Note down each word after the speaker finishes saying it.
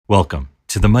Welcome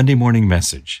to the Monday Morning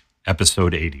Message,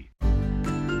 episode 80.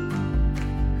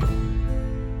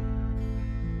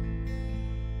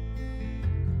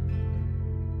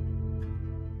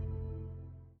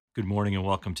 Good morning and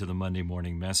welcome to the Monday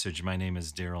Morning Message. My name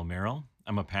is Daryl Merrill.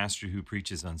 I'm a pastor who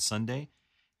preaches on Sunday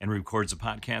and records a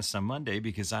podcast on Monday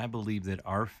because I believe that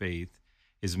our faith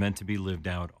is meant to be lived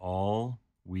out all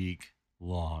week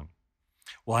long.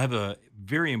 Well, I have a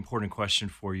very important question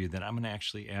for you that I'm going to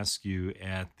actually ask you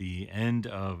at the end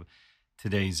of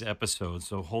today's episode.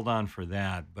 So hold on for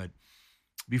that. But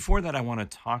before that, I want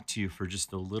to talk to you for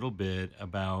just a little bit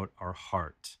about our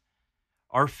heart.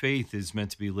 Our faith is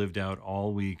meant to be lived out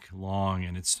all week long,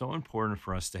 and it's so important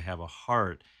for us to have a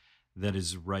heart that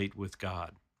is right with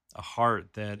God, a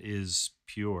heart that is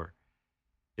pure.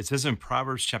 It says in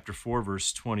Proverbs chapter 4,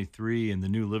 verse 23 in the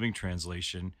New Living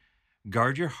Translation,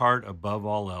 guard your heart above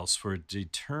all else, for it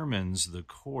determines the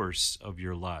course of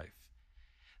your life.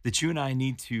 That you and I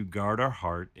need to guard our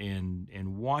heart and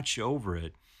watch over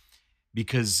it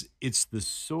because it's the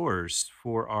source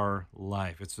for our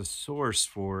life. It's the source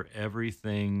for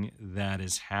everything that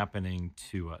is happening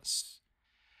to us.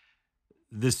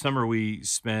 This summer, we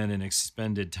spent an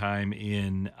expended time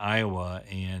in Iowa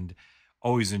and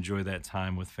always enjoy that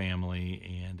time with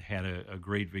family and had a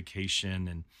great vacation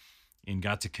and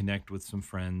got to connect with some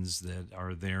friends that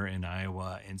are there in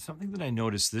Iowa. And something that I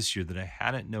noticed this year that I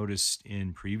hadn't noticed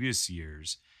in previous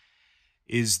years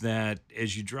is that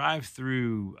as you drive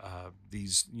through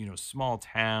these small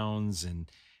towns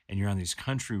and you're on these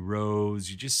country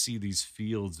roads, you just see these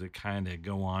fields that kind of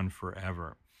go on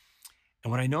forever.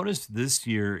 And what I noticed this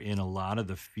year in a lot of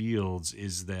the fields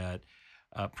is that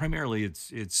primarily it's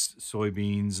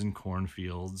soybeans and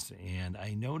cornfields, and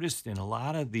I noticed in a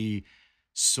lot of the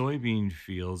soybean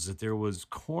fields that there was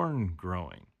corn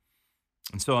growing.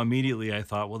 And so immediately I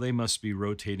thought, well, they must be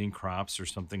rotating crops or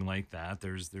something like that.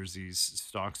 There's these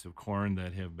stalks of corn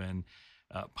that have been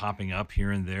popping up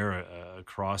here and there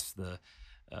across the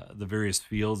various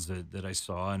fields that I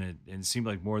saw, and it seemed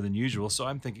like more than usual. So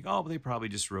I'm thinking, oh, well, they probably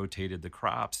just rotated the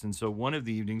crops. And so one of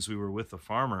the evenings we were with a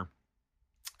farmer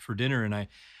for dinner, and I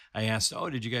asked, oh,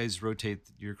 did you guys rotate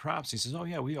your crops? He says, oh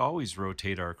yeah, we always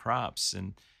rotate our crops.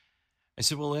 And I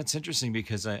said, well, that's interesting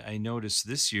because I noticed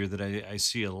this year that I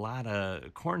see a lot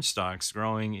of corn stalks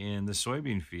growing in the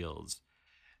soybean fields.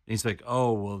 And he's like,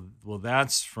 oh, well,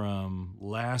 that's from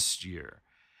last year.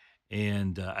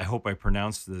 And I hope I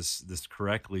pronounced this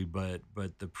correctly, but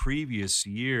the previous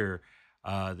year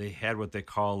they had what they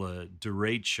call a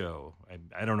derecho.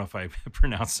 I don't know if I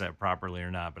pronounced that properly or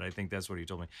not, but I think that's what he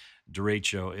told me.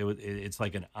 Derecho. It's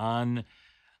like an on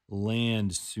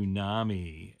land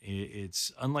tsunami. It's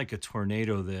unlike a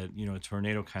tornado that, a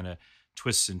tornado kind of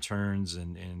twists and turns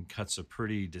and cuts a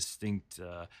pretty distinct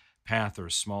path or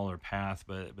a smaller path.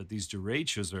 But these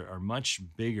derechos are much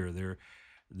bigger.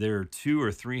 They're 200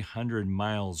 or 300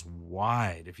 miles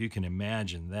wide, if you can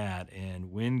imagine that. And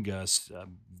wind gusts,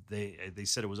 they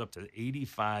said it was up to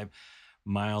 85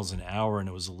 miles an hour, and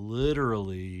it was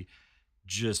literally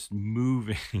just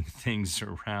moving things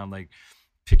around, like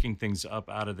picking things up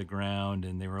out of the ground,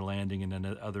 and they were landing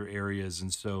in other areas.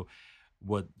 And so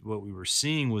what we were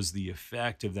seeing was the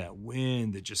effect of that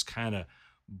wind that just kind of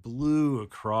blew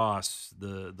across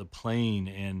the plain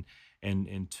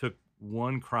and took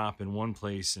one crop in one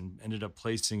place and ended up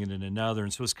placing it in another.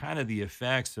 And so it's kind of the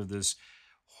effects of this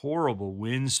horrible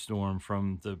windstorm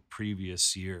from the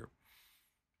previous year.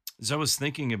 As I was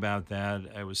thinking about that,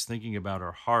 I was thinking about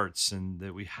our hearts and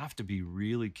that we have to be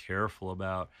really careful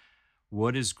about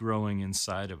what is growing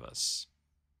inside of us.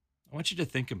 I want you to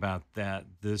think about that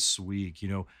this week.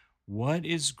 What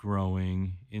is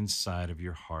growing inside of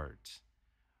your heart?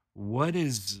 What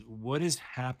is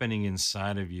happening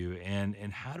inside of you, and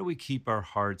how do we keep our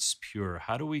hearts pure?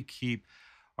 How do we keep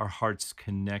our hearts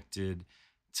connected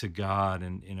to God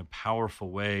in a powerful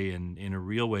way and in a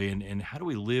real way? And how do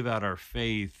we live out our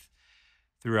faith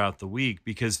throughout the week?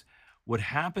 Because what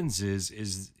happens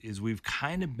is we've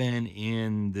kind of been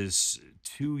in this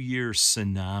 2 year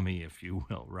tsunami, if you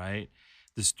will, right?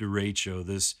 This derecho,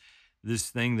 this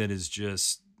thing that is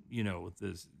just,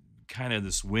 this kind of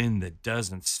this wind that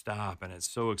doesn't stop, and it's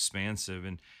so expansive,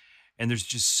 and there's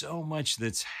just so much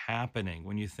that's happening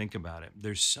when you think about it.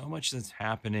 There's so much that's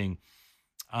happening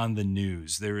on the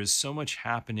news. There is so much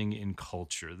happening in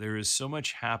culture. There is so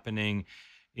much happening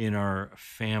in our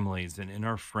families and in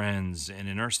our friends and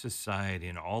in our society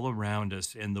and all around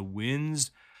us. And the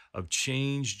winds of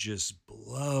change just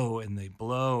blow and they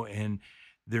blow, and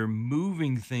they're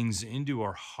moving things into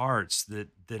our hearts that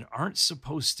aren't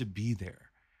supposed to be there.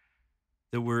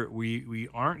 That we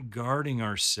aren't guarding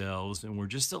ourselves, and we're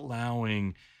just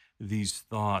allowing these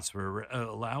thoughts. We're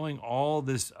allowing all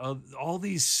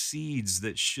these seeds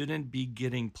that shouldn't be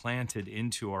getting planted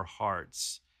into our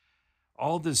hearts.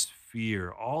 All this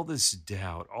fear, all this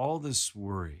doubt, all this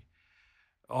worry,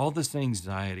 all this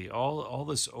anxiety, all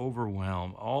this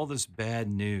overwhelm, all this bad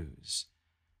news.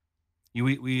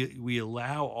 We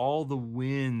allow all the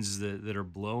winds that are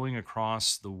blowing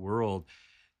across the world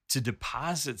to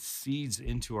deposit seeds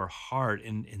into our heart.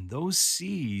 And those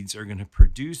seeds are going to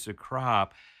produce a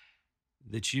crop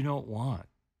that you don't want,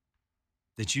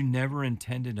 that you never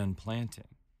intended on planting,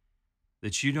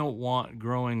 that you don't want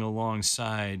growing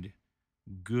alongside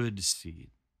good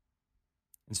seed.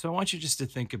 And so I want you just to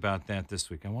think about that this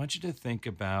week. I want you to think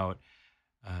about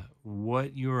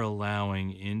what you're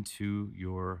allowing into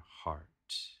your heart.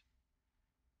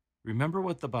 Remember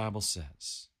what the Bible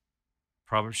says.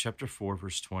 Proverbs chapter 4,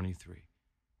 verse 23.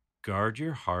 Guard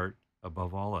your heart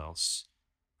above all else,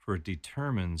 for it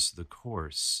determines the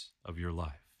course of your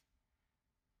life.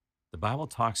 The Bible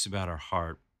talks about our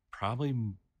heart probably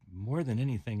more than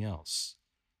anything else,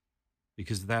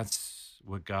 because that's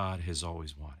what God has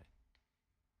always wanted.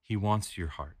 He wants your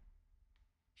heart.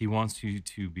 He wants you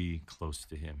to be close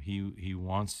to him. He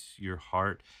wants your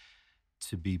heart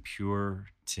to be pure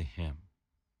to him,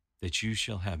 that you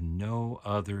shall have no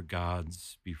other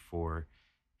gods before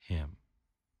him,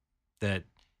 that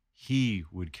he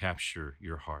would capture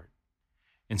your heart.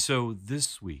 And so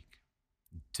this week,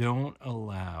 don't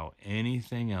allow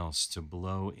anything else to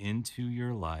blow into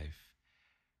your life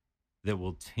that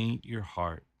will taint your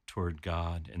heart toward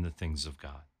God and the things of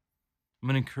God. I'm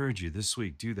going to encourage you this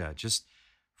week, do that. Just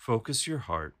focus your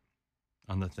heart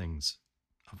on the things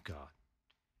of God,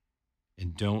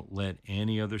 and don't let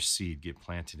any other seed get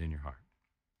planted in your heart.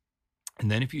 And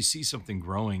then if you see something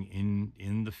growing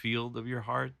in the field of your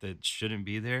heart that shouldn't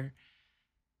be there,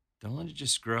 don't let it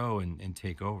just grow and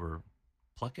take over.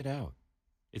 Pluck it out.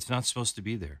 It's not supposed to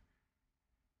be there.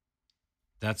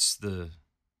 That's the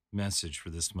message for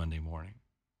this Monday morning.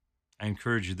 I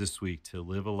encourage you this week to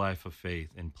live a life of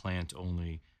faith and plant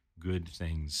only good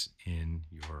things in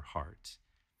your heart.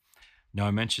 Now,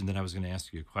 I mentioned that I was going to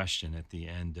ask you a question at the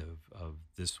end of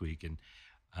this week, and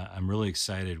I'm really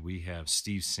excited. We have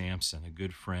Steve Sampson, a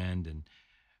good friend, and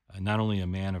not only a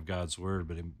man of God's word,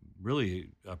 but really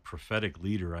a prophetic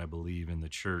leader, I believe, in the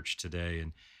church today.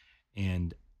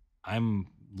 And I'm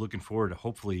looking forward to,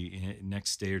 hopefully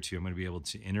next day or two, I'm going to be able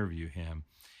to interview him.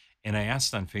 And I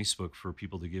asked on Facebook for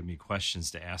people to give me questions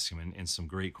to ask him, and some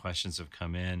great questions have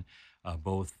come in,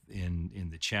 both in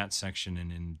the chat section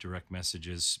and in direct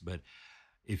messages. But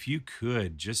if you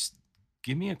could just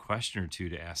give me a question or two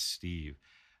to ask Steve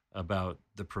about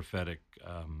the prophetic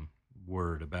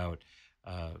word, about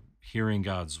hearing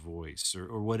God's voice,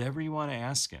 or whatever you want to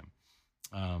ask him.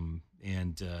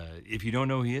 And if you don't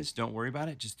know who he is, don't worry about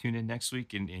it. Just tune in next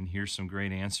week and hear some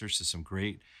great answers to some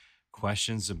great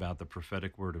questions about the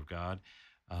prophetic word of God.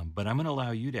 But I'm going to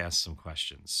allow you to ask some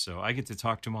questions. So I get to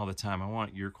talk to him all the time. I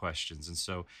want your questions. And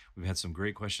so we've had some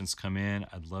great questions come in.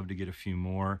 I'd love to get a few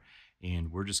more.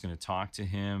 And we're just going to talk to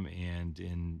him and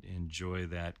enjoy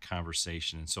that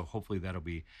conversation. And so hopefully that'll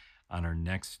be on our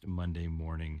next Monday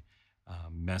morning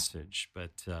message.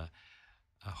 But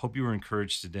I hope you were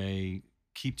encouraged today.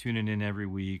 Keep tuning in every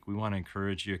week. We want to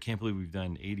encourage you. I can't believe we've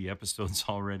done 80 episodes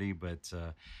already, but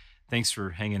thanks for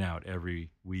hanging out every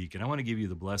week. And I want to give you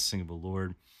the blessing of the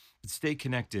Lord. But stay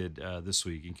connected this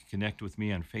week. You can connect with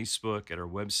me on Facebook at our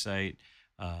website,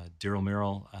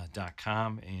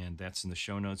 darylmerrill.com, and that's in the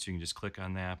show notes. You can just click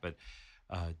on that. But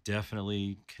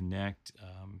definitely connect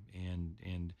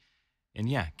and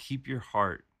yeah, keep your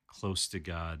heart close to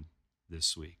God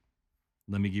this week.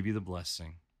 Let me give you the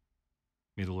blessing.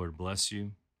 May the Lord bless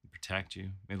you and protect you.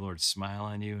 May the Lord smile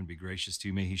on you and be gracious to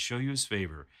you. May he show you his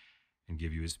favor and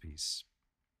give you his peace.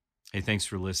 Hey, thanks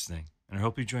for listening. And I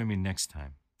hope you join me next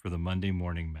time for the Monday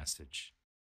morning message.